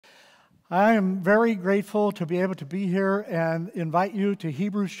I am very grateful to be able to be here and invite you to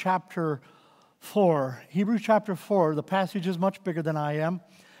Hebrews chapter 4. Hebrews chapter 4, the passage is much bigger than I am,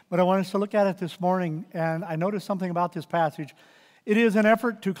 but I want us to look at it this morning, and I noticed something about this passage. It is an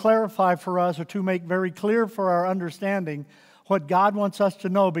effort to clarify for us, or to make very clear for our understanding, what God wants us to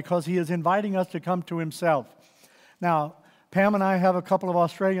know, because He is inviting us to come to Himself. Now, Pam and I have a couple of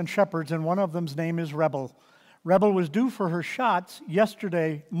Australian shepherds, and one of them's name is Rebel. Rebel was due for her shots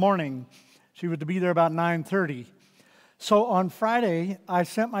yesterday morning. She was to be there about 9:30. So on Friday, I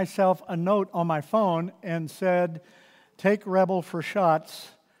sent myself a note on my phone and said, take Rebel for shots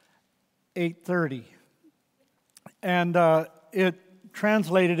 8:30. And it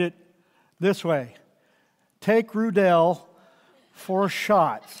translated it this way: take Rudell for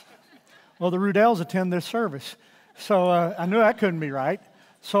shots. Well, the Rudells attend this service, so I knew that couldn't be right.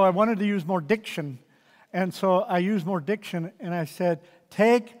 So I wanted to use more diction. And so I used more diction, and I said,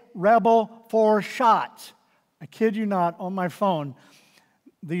 take Rebel for shots. I kid you not, on my phone,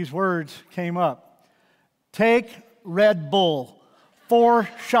 these words came up. Take Red Bull for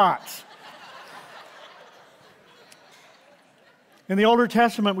shots. In the Older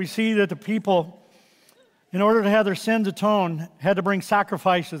Testament, we see that the people, in order to have their sins atoned, had to bring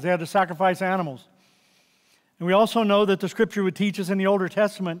sacrifices. They had to sacrifice animals. And we also know that the Scripture would teach us in the Older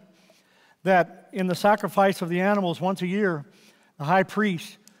Testament that in the sacrifice of the animals once a year, the high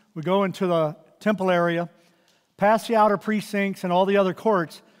priest would go into the temple area, past the outer precincts and all the other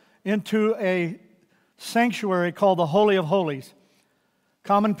courts, into a sanctuary called the Holy of Holies.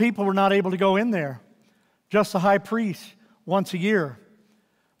 Common people were not able to go in there, just the high priest once a year.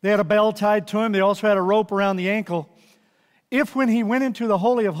 They had a bell tied to him. They also had a rope around the ankle. If when he went into the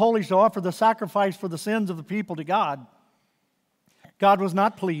Holy of Holies to offer the sacrifice for the sins of the people to God, God was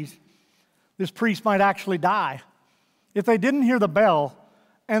not pleased, this priest might actually die. If they didn't hear the bell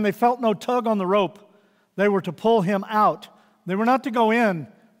and they felt no tug on the rope, they were to pull him out. They were not to go in.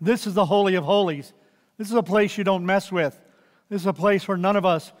 This is the Holy of Holies. This is a place you don't mess with. This is a place where none of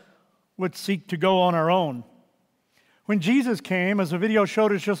us would seek to go on our own. When Jesus came, as the video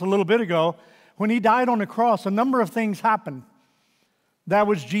showed us just a little bit ago, when He died on the cross, a number of things happened. That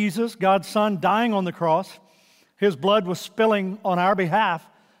was Jesus, God's Son, dying on the cross. His blood was spilling on our behalf,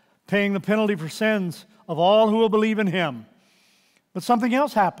 paying the penalty for sins of all who will believe in Him. But something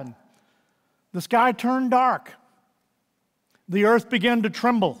else happened. The sky turned dark. The earth began to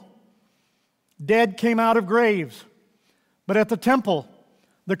tremble. Dead came out of graves. But at the temple,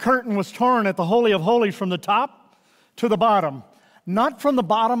 the curtain was torn at the Holy of Holies from the top to the bottom. Not from the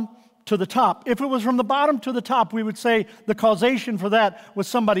bottom to the top. If it was from the bottom to the top, we would say the causation for that was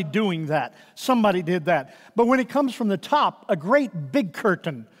somebody doing that. Somebody did that. But when it comes from the top, a great big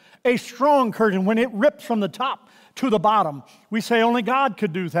curtain, a strong curtain, when it rips from the top to the bottom, we say only God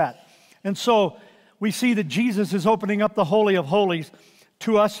could do that. And so we see that Jesus is opening up the Holy of Holies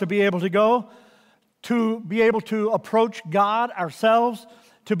to us to be able to go, to be able to approach God ourselves,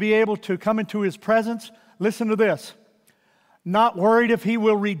 to be able to come into His presence. Listen to this. Not worried if He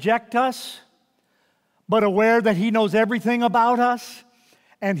will reject us, but aware that He knows everything about us,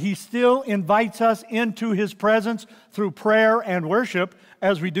 and He still invites us into His presence through prayer and worship,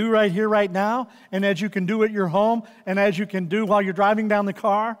 as we do right here, right now, and as you can do at your home, and as you can do while you're driving down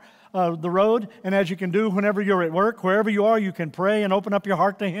the road, and as you can do whenever you're at work, wherever you are, you can pray and open up your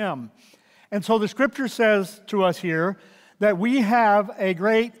heart to Him. And so the Scripture says to us here that we have a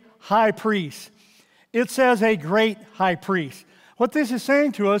great high priest. It says a great high priest. What this is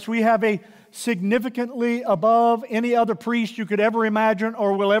saying to us, we have a significantly above any other priest you could ever imagine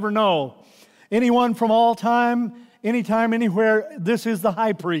or will ever know. Anyone from all time, anytime, anywhere, this is the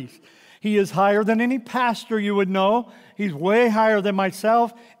high priest. He is higher than any pastor you would know. He's way higher than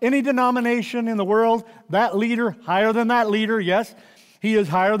myself. Any denomination in the world, that leader, higher than that leader, yes. He is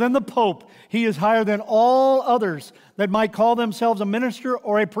higher than the Pope. He is higher than all others that might call themselves a minister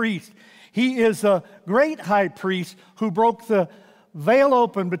or a priest. He is a great high priest who broke the veil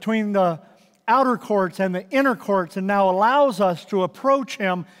open between the outer courts and the inner courts, and now allows us to approach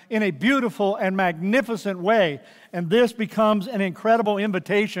Him in a beautiful and magnificent way. And this becomes an incredible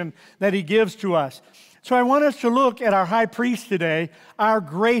invitation that He gives to us. So I want us to look at our high priest today, our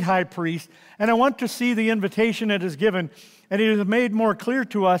great high priest, and I want to see the invitation that is given. And it is made more clear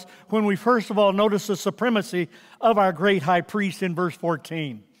to us when we first of all notice the supremacy of our great high priest in verse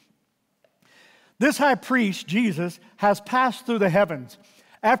 14. This high priest, Jesus, has passed through the heavens.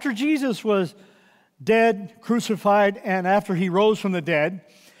 After Jesus was dead, crucified, and after He rose from the dead,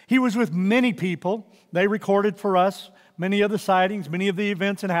 He was with many people. They recorded for us many of the sightings, many of the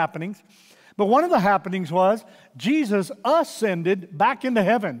events and happenings. But one of the happenings was Jesus ascended back into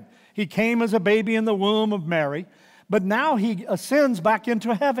heaven. He He came as a baby in the womb of Mary, but now he ascends back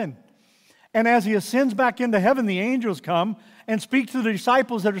into heaven. And as he ascends back into heaven, the angels come and speak to the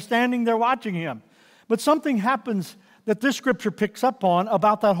disciples that are standing there watching him. But something happens that this scripture picks up on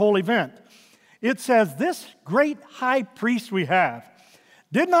about that whole event. It says, this great high priest we have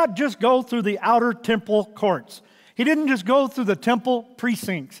did not just go through the outer temple courts. He didn't just go through the temple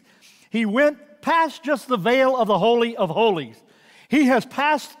precincts. He went past just the veil of the Holy of Holies. He has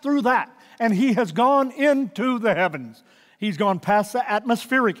passed through that, and he has gone into the heavens. He's gone past the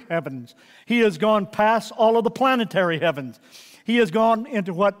atmospheric heavens. He has gone past all of the planetary heavens. He has gone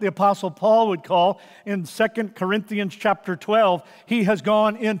into what the Apostle Paul would call in 2 Corinthians chapter 12, he has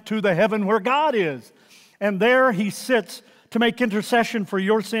gone into the heaven where God is. And there he sits to make intercession for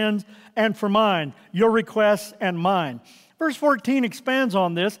your sins and for mine, your requests and mine. Verse 14 expands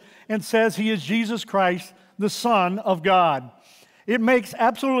on this and says he is Jesus Christ, the Son of God. It makes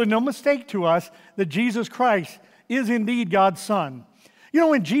absolutely no mistake to us that Jesus Christ is indeed God's Son. You know,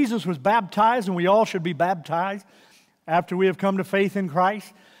 when Jesus was baptized, and we all should be baptized after we have come to faith in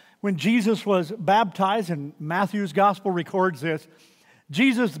Christ, when Jesus was baptized, and Matthew's gospel records this,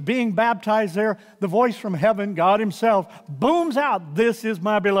 Jesus being baptized there, the voice from heaven, God himself, booms out, "This is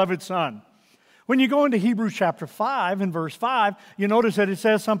my beloved Son." When you go into Hebrews chapter 5 and verse 5, you notice that it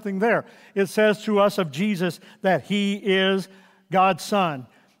says something there. It says to us of Jesus that he is God's Son.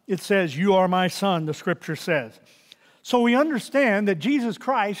 It says, "You are my Son," the scripture says. So we understand that Jesus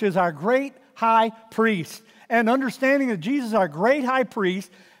Christ is our great high priest. And understanding that Jesus is our great high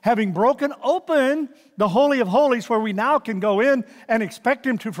priest, having broken open the Holy of Holies where we now can go in and expect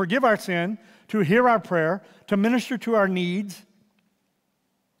him to forgive our sin, to hear our prayer, to minister to our needs,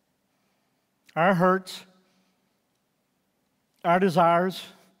 our hurts, our desires,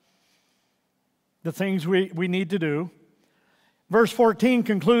 the things we need to do. Verse 14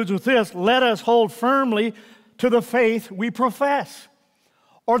 concludes with this, "Let us hold firmly to the faith we profess,"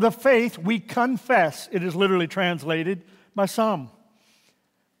 or the faith we confess. It is literally translated by some.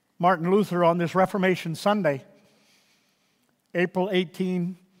 Martin Luther on this Reformation Sunday, April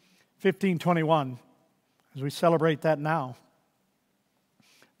 18, 1521, as we celebrate that now.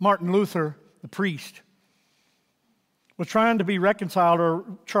 Martin Luther, the priest, was trying to be reconciled, or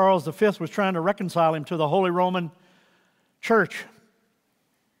Charles V was trying to reconcile him to the Holy Roman Church.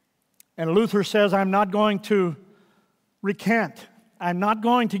 And Luther says, "I'm not going to recant. I'm not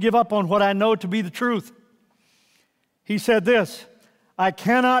going to give up on what I know to be the truth." He said this, "I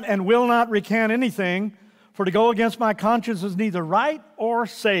cannot and will not recant anything, for to go against my conscience is neither right or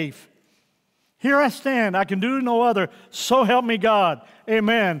safe. Here I stand, I can do no other, so help me God."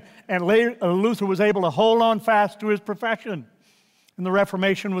 Amen. And later, Luther was able to hold on fast to his profession, and the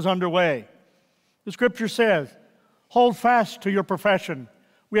Reformation was underway. The scripture says, hold fast to your profession.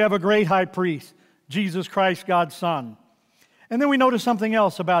 We have a great high priest, Jesus Christ, God's Son. And then we notice something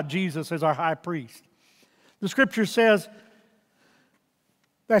else about Jesus as our high priest. The scripture says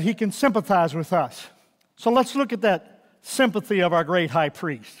that he can sympathize with us. So let's look at that sympathy of our great high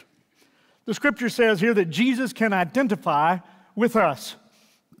priest. The scripture says here that Jesus can identify with us.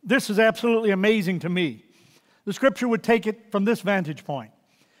 This is absolutely amazing to me. The scripture would take it from this vantage point.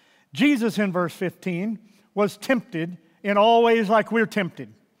 Jesus, in verse 15, was tempted in all ways like we're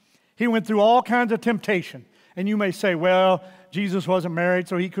tempted. He went through all kinds of temptation. And you may say, well, Jesus wasn't married,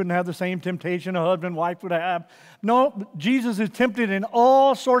 so he couldn't have the same temptation a husband and wife would have. No, Jesus is tempted in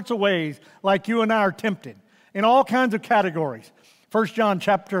all sorts of ways like you and I are tempted, in all kinds of categories. 1 John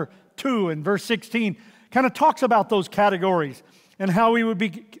chapter 2 and verse 16 kind of talks about those categories and how we would be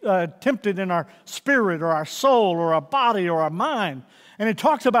tempted in our spirit or our soul or our body or our mind. And it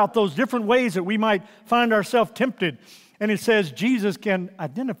talks about those different ways that we might find ourselves tempted. And it says Jesus can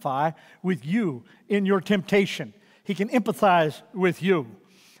identify with you in your temptation. He can empathize with you.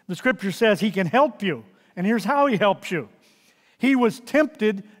 The scripture says he can help you. And here's how he helps you. He was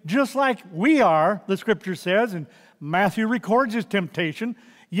tempted just like we are, the scripture says, and Matthew records his temptation.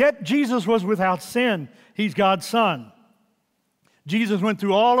 Yet Jesus was without sin. He's God's Son. Jesus went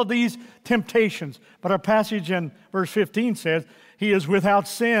through all of these temptations. But our passage in verse 15 says he is without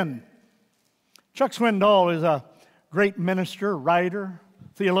sin. Chuck Swindoll is a great minister, writer,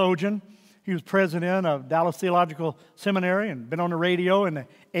 theologian. He was president of Dallas Theological Seminary and been on the radio in the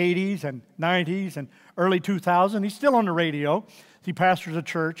 80s and 90s and early 2000s. He's still on the radio. He pastors a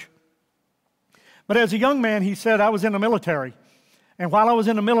church. But as a young man, he said, I was in the military. And while I was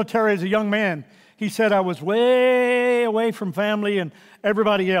in the military as a young man, he said I was way away from family and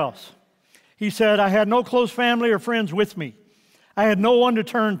everybody else. He said I had no close family or friends with me. I had no one to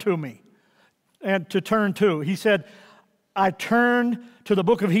turn to me and to turn to. He said, I turned to the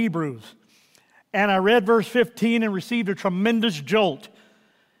book of Hebrews, and I read verse 15 and received a tremendous jolt.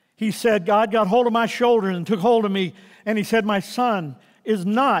 He said, God got hold of my shoulders and took hold of me, and he said, my son is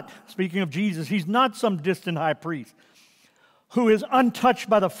not, speaking of Jesus, he's not some distant high priest who is untouched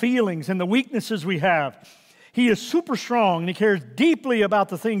by the feelings and the weaknesses we have. He is super strong, and he cares deeply about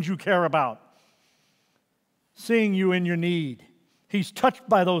the things you care about, seeing you in your need. He's touched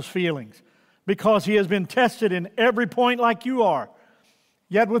by those feelings because he has been tested in every point like you are,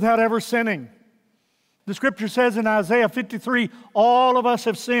 yet without ever sinning. The scripture says in Isaiah 53, all of us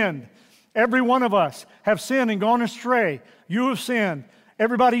have sinned. Every one of us have sinned and gone astray. You have sinned.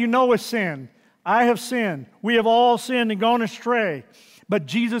 Everybody you know has sinned. I have sinned. We have all sinned and gone astray. But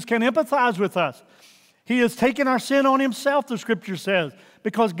Jesus can empathize with us. He has taken our sin on himself, the scripture says,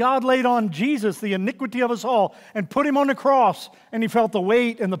 because God laid on Jesus the iniquity of us all and put him on the cross, and he felt the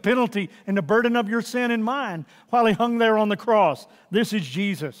weight and the penalty and the burden of your sin and mine while he hung there on the cross. This is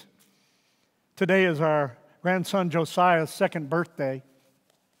Jesus. Today is our grandson Josiah's second birthday.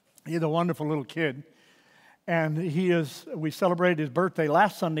 He's a wonderful little kid. And we celebrated his birthday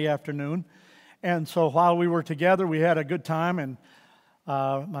last Sunday afternoon. And so while we were together, we had a good time. And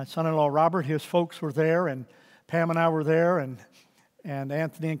my son-in-law Robert, his folks were there, and Pam and I were there, and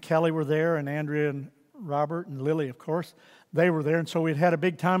Anthony and Kelly were there, and Andrea and Robert and Lily, of course, they were there. And so we'd had a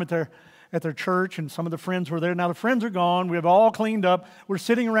big time at their church, and some of the friends were there. Now the friends are gone. We've all cleaned up. We're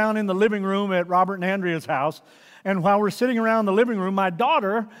sitting around in the living room at Robert and Andrea's house. And while we're sitting around the living room, my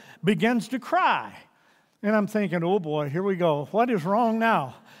daughter begins to cry. And I'm thinking, oh boy, here we go. What is wrong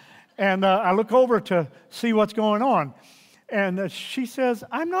now? And I look over to see what's going on. And she says,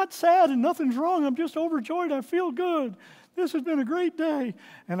 I'm not sad and nothing's wrong. I'm just overjoyed. I feel good. This has been a great day.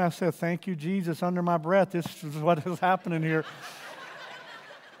 And I said, thank you, Jesus, under my breath. This is what is happening here.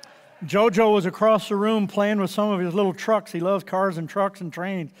 Jojo was across the room playing with some of his little trucks. He loves cars and trucks and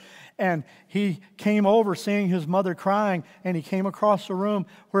trains. And he came over seeing his mother crying, and he came across the room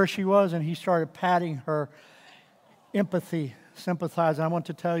where she was, and he started patting her. Empathy, sympathize. I want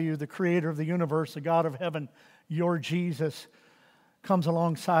to tell you, the creator of the universe, the God of heaven, your Jesus, comes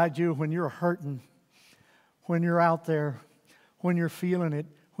alongside you when you're hurting, when you're out there, when you're feeling it,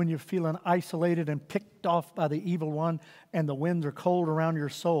 when you're feeling isolated and picked off by the evil one and the winds are cold around your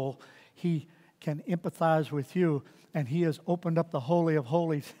soul. He can empathize with you, and he has opened up the Holy of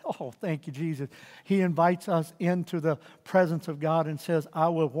Holies. Oh, thank you, Jesus. He invites us into the presence of God and says, I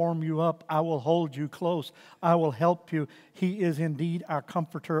will warm you up. I will hold you close. I will help you. He is indeed our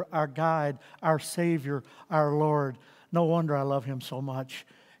comforter, our guide, our Savior, our Lord. No wonder I love him so much.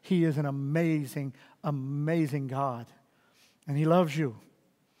 He is an amazing, amazing God, and he loves you.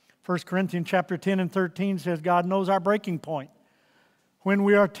 1 Corinthians chapter 10 and 13 says God knows our breaking point. When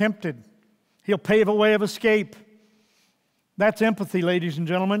we are tempted, he'll pave a way of escape. That's empathy, ladies and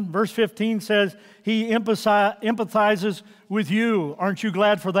gentlemen. Verse 15 says he empathizes with you. Aren't you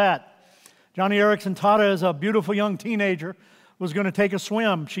glad for that? Johnny Erickson Tata, as a beautiful young teenager, was going to take a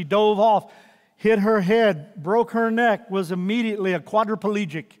swim. She dove off, hit her head, broke her neck, was immediately a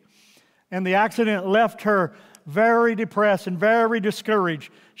quadriplegic. And the accident left her very depressed and very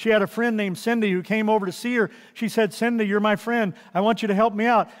discouraged. She had a friend named Cindy who came over to see her. She said, Cindy, you're my friend. I want you to help me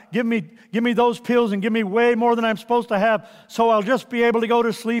out. Give me those pills and give me way more than I'm supposed to have, so I'll just be able to go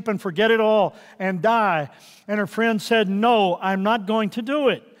to sleep and forget it all and die. And her friend said, no, I'm not going to do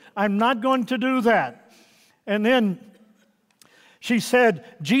it. I'm not going to do that. And then she said,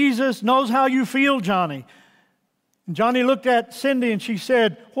 Jesus knows how you feel, Johnny. And Johnny looked at Cindy and she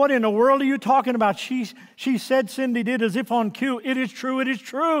said, what in the world are you talking about? She said, Cindy did as if on cue, it is true, it is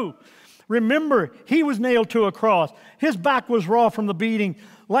true. Remember, he was nailed to a cross. His back was raw from the beating,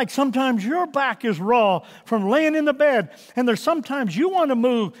 like sometimes your back is raw from laying in the bed. And there's sometimes you want to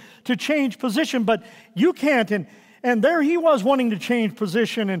move to change position, but you can't. And there he was wanting to change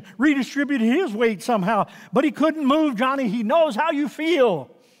position and redistribute his weight somehow, but he couldn't move, Johnny. He knows how you feel.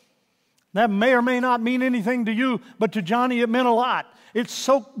 That may or may not mean anything to you, but to Johnny it meant a lot. It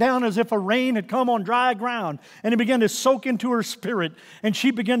soaked down as if a rain had come on dry ground, and it began to soak into her spirit, and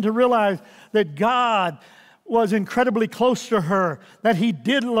she began to realize that God was incredibly close to her, that he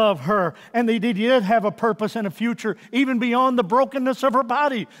did love her, and that he did have a purpose and a future, even beyond the brokenness of her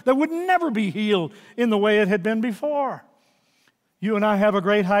body that would never be healed in the way it had been before. You and I have a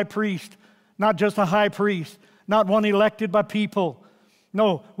great high priest, not just a high priest, not one elected by people.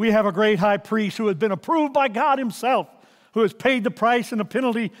 No, we have a great high priest who has been approved by God himself, who has paid the price and the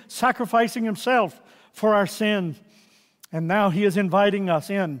penalty, sacrificing himself for our sins. And now he is inviting us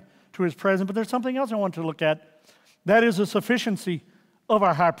in to his presence. But there's something else I want to look at. That is the sufficiency of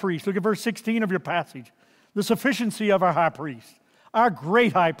our high priest. Look at verse 16 of your passage. the sufficiency of our high priest, our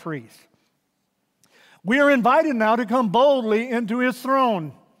great high priest. We are invited now to come boldly into his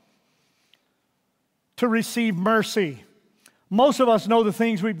throne to receive mercy. Most of us know the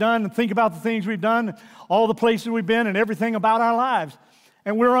things we've done and think about the things we've done, all the places we've been and everything about our lives.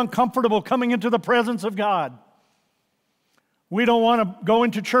 And we're uncomfortable coming into the presence of God. We don't want to go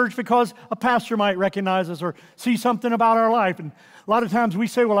into church because a pastor might recognize us or see something about our life. And a lot of times we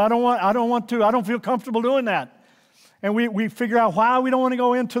say, well, I don't feel comfortable doing that. And we figure out why we don't want to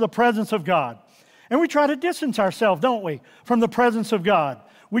go into the presence of God. And we try to distance ourselves, don't we, from the presence of God.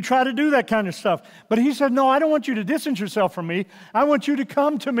 We try to do that kind of stuff. But he said, no, I don't want you to distance yourself from me. I want you to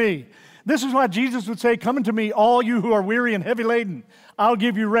come to me. This is why Jesus would say, come unto me, all you who are weary and heavy laden. I'll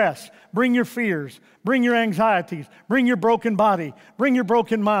give you rest. Bring your fears. Bring your anxieties. Bring your broken body. Bring your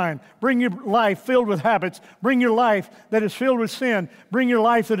broken mind. Bring your life filled with habits. Bring your life that is filled with sin. Bring your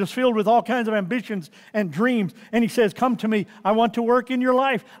life that is filled with all kinds of ambitions and dreams. And he says, come to me. I want to work in your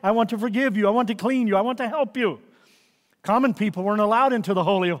life. I want to forgive you. I want to clean you. I want to help you. Common people weren't allowed into the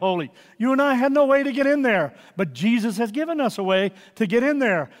Holy of Holies. You and I had no way to get in there. But Jesus has given us a way to get in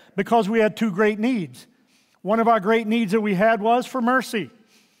there because we had two great needs. One of our great needs that we had was for mercy.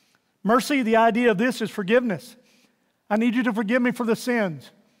 Mercy, the idea of this is forgiveness. I need you to forgive me for the sins.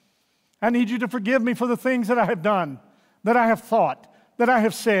 I need you to forgive me for the things that I have done, that I have thought, that I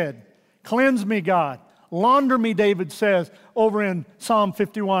have said. Cleanse me, God. Launder me, David says over in Psalm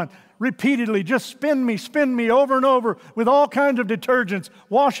 51. Repeatedly, just spin me over and over with all kinds of detergents.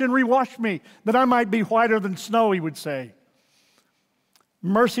 Wash and rewash me that I might be whiter than snow, he would say.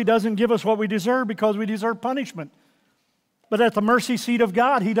 Mercy doesn't give us what we deserve because we deserve punishment. But at the mercy seat of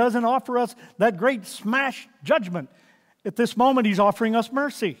God, he doesn't offer us that great smash judgment. At this moment, he's offering us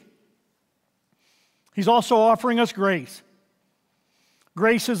mercy. He's also offering us grace.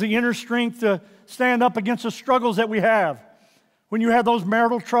 Grace is the inner strength to stand up against the struggles that we have. When you have those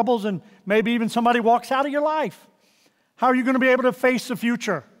marital troubles and maybe even somebody walks out of your life, how are you going to be able to face the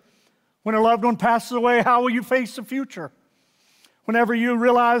future? When a loved one passes away, how will you face the future? Whenever you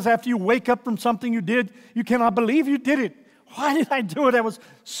realize after you wake up from something you did, you cannot believe you did it. Why did I do it? That was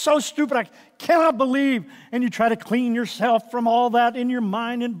so stupid. I cannot believe. And you try to clean yourself from all that in your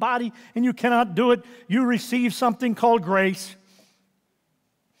mind and body, and you cannot do it. You receive something called grace.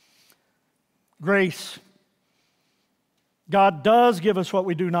 Grace. God does give us what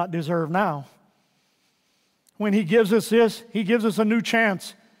we do not deserve now. When he gives us this, he gives us a new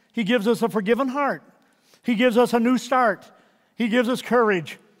chance. He gives us a forgiven heart. He gives us a new start. He gives us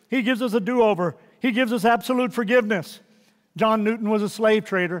courage. He gives us a do-over. He gives us absolute forgiveness. John Newton was a slave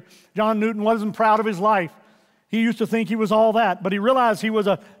trader. John Newton wasn't proud of his life. He used to think he was all that, but he realized he was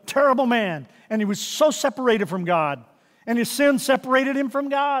a terrible man, and he was so separated from God, and his sin separated him from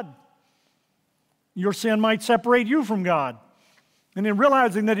God. Your sin might separate you from God. And in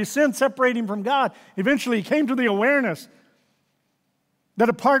realizing that his sin separated him from God, eventually he came to the awareness that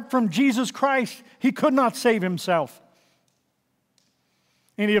apart from Jesus Christ, he could not save himself.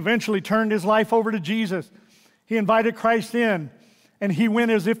 And he eventually turned his life over to Jesus. He invited Christ in, and he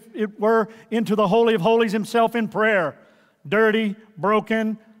went as if it were into the Holy of Holies himself in prayer, dirty,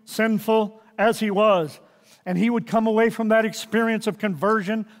 broken, sinful as he was. And he would come away from that experience of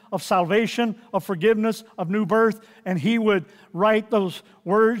conversion, of salvation, of forgiveness, of new birth, and he would write those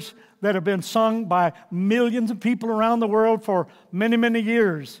words that have been sung by millions of people around the world for many, many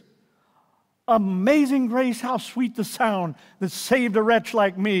years. Amazing grace, how sweet the sound that saved a wretch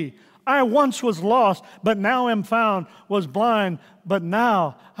like me. I once was lost, but now am found, was blind, but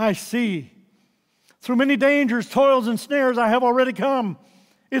now I see. Through many dangers, toils, and snares I have already come.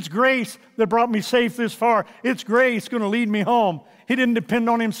 It's grace that brought me safe this far. It's grace going to lead me home. He didn't depend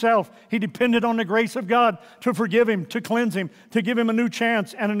on himself. He depended on the grace of God to forgive him, to cleanse him, to give him a new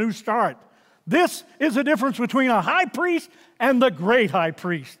chance and a new start. This is the difference between a high priest and the great high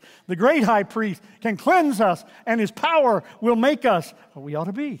priest. The great high priest can cleanse us, and his power will make us what we ought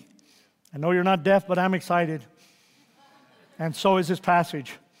to be. I know you're not deaf, but I'm excited. And so is this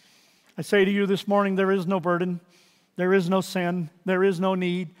passage. I say to you this morning, there is no burden. There is no sin. There is no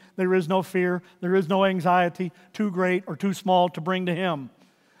need. There is no fear. There is no anxiety too great or too small to bring to him.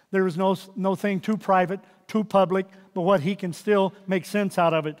 There is no thing too private, too public, but what he can still make sense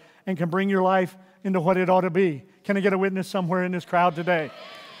out of it and can bring your life into what it ought to be. Can I get a witness somewhere in this crowd today?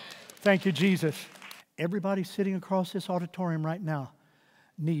 Thank you, Jesus. Everybody sitting across this auditorium right now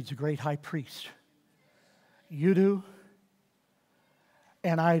needs a great high priest. You do,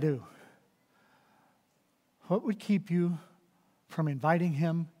 and I do. What would keep you from inviting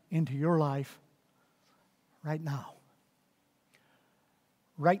him into your life right now?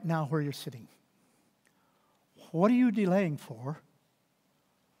 Right now where you're sitting. What are you delaying for?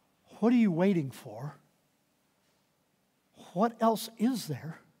 What are you waiting for? What else is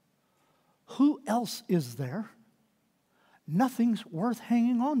there? Who else is there? Nothing's worth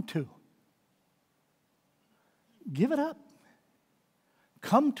hanging on to. Give it up.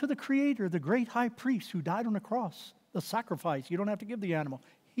 Come to the Creator, the great high priest who died on the cross, the sacrifice. You don't have to give the animal.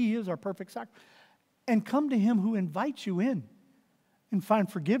 He is our perfect sacrifice. And come to Him who invites you in and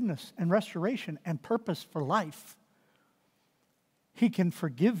find forgiveness and restoration and purpose for life. He can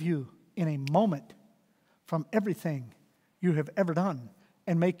forgive you in a moment from everything you have ever done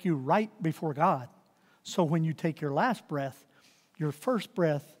and make you right before God. So when you take your last breath, your first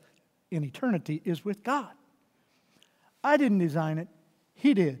breath in eternity is with God. I didn't design it.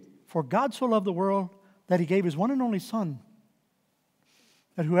 He did. For God so loved the world that He gave His one and only Son,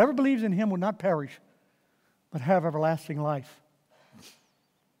 that whoever believes in Him will not perish, but have everlasting life.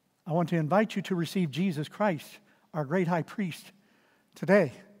 I want to invite you to receive Jesus Christ, our great high priest,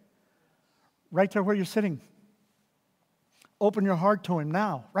 today. Right there where you're sitting. Open your heart to Him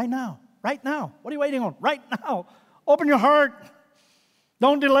now. Right now. Right now. What are you waiting on? Right now. Open your heart.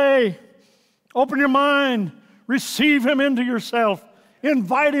 Don't delay. Open your mind. Receive Him into yourself.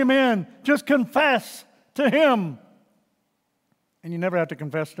 Invite Him in. Just confess to Him. And you never have to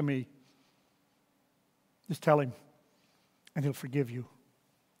confess to me. Just tell Him, and He'll forgive you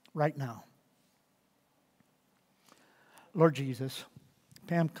right now. Lord Jesus,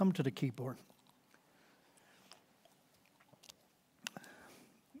 Pam, come to the keyboard.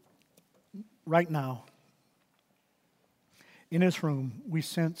 Right now, in this room, we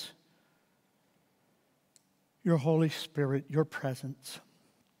sense your Holy Spirit, your presence.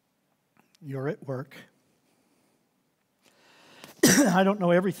 You're at work. I don't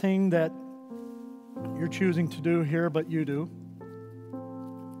know everything that you're choosing to do here, but you do.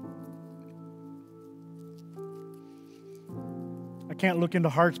 I can't look into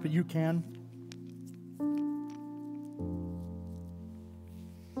hearts, but you can.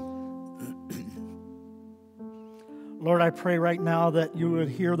 Lord, I pray right now that you would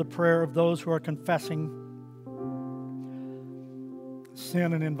hear the prayer of those who are confessing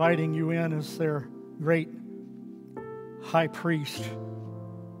sin and inviting you in as their great high priest,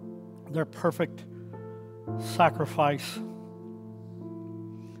 their perfect sacrifice,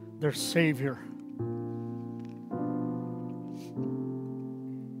 their Savior.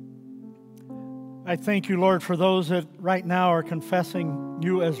 I thank you, Lord, for those that right now are confessing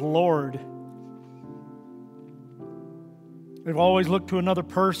you as Lord. They've always looked to another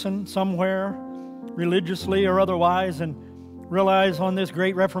person somewhere, religiously or otherwise, and realize on this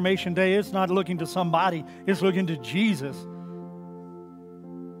great Reformation Day, it's not looking to somebody, it's looking to Jesus,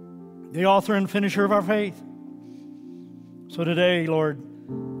 the author and finisher of our faith. So today, Lord,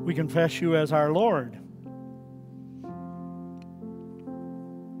 we confess you as our Lord.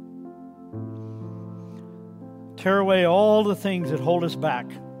 Tear away all the things that hold us back.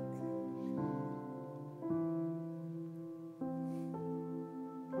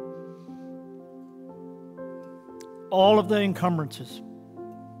 All of the encumbrances.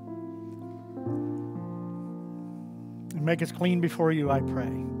 And make us clean before you, I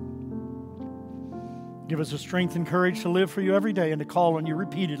pray. Give us the strength and courage to live for you every day and to call on you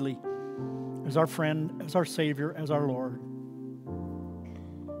repeatedly as our friend, as our Savior, as our Lord.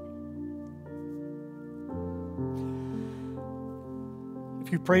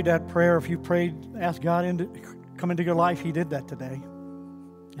 If you prayed that prayer, if you prayed, ask God to come into your life, He did that today.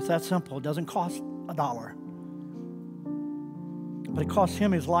 It's that simple. It doesn't cost $1. But it costs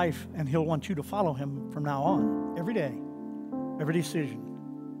Him His life, and He'll want you to follow Him from now on, every day, every decision.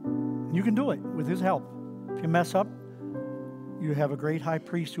 And you can do it with His help. If you mess up, you have a great high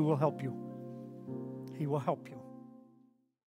priest who will help you. He will help you.